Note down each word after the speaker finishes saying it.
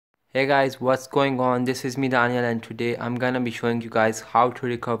Hey guys, what's going on? This is me Daniel, and today I'm gonna be showing you guys how to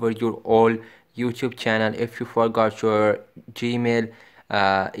recover your old YouTube channel if you forgot your Gmail,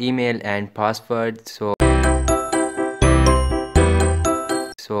 email and password.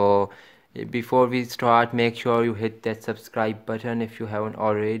 Before we start, make sure you hit that subscribe button if you haven't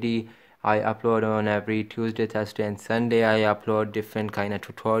already. I upload on every Tuesday, Thursday and Sunday. I upload different kind of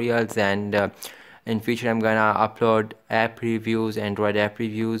tutorials, and in future I'm gonna upload app reviews, Android app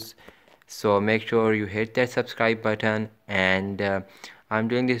reviews. So make sure you hit that subscribe button. And I'm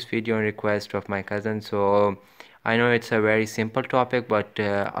doing this video on request of my cousin, so I know it's a very simple topic, but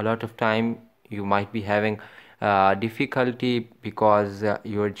a lot of time you might be having difficulty because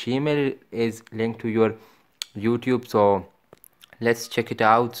your Gmail is linked to your YouTube. So let's check it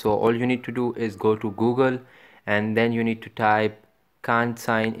out. So all you need to do is go to Google, and then you need to type can't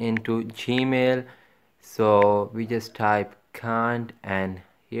sign into Gmail. So we just type can't, and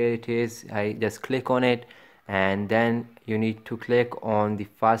here it is. I just click on it, and then you need to click on the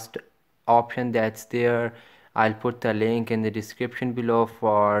first option that's there. I'll put the link in the description below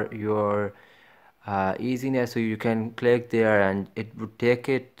for your easiness, so you can click there and it would take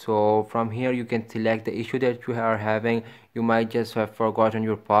it. So from here you can select the issue that you are having. You might just have forgotten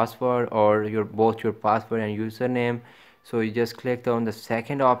your password, or both your password and username. So you just click on the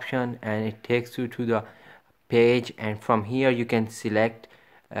second option and it takes you to the page, and from here you can select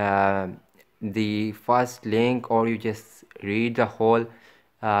uh, the first link, or you just read the whole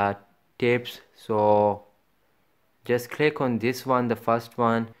uh, tips. So just click on this one, the first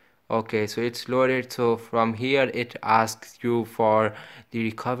one. Okay, so it's loaded. So from here it asks you for the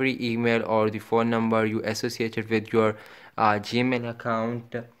recovery email or the phone number you associated with your Gmail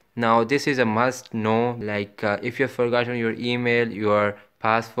account. Now this is a must know, like if you've forgotten your email, your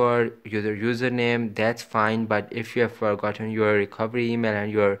password, your username, that's fine. But if you have forgotten your recovery email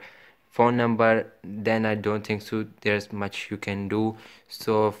and your phone number, then I don't think so there's much you can do.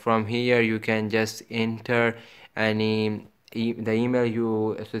 So from here you can just enter any the email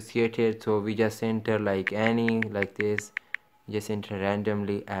you associated. So we just enter like any, like this, just enter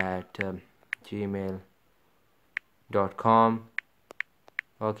randomly at gmail.com.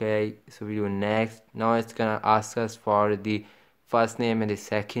 okay, so we do next. Now it's gonna ask us for the first name and the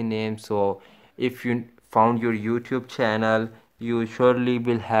second name. So if you found your YouTube channel, you surely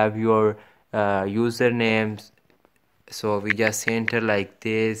will have your usernames. So we just enter like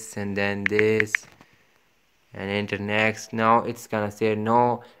this and then this and enter next. Now it's gonna say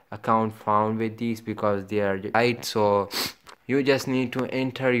no account found with these because they are right. So you just need to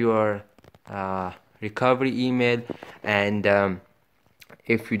enter your recovery email, and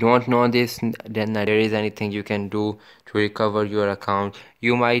if you don't know this, then there is anything you can do to recover your account.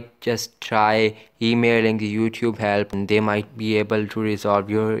 You might just try emailing the YouTube help and they might be able to resolve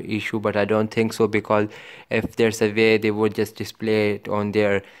your issue, but I don't think so, because if there's a way, they would just display it on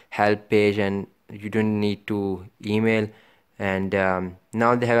their help page and you don't need to email. And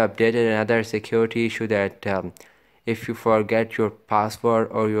now they have updated another security issue that if you forget your password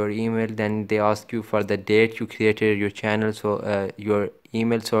or your email, then they ask you for the date you created your channel, so your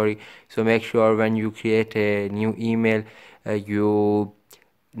email, sorry. So make sure when you create a new email, you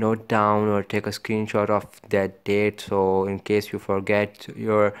note down or take a screenshot of that date, so in case you forget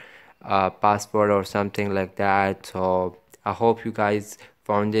your password or something like that. So I hope you guys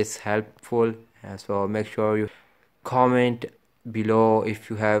found this helpful. So make sure you comment below if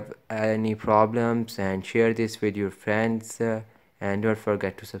you have any problems, and share this with your friends, and don't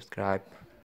forget to subscribe.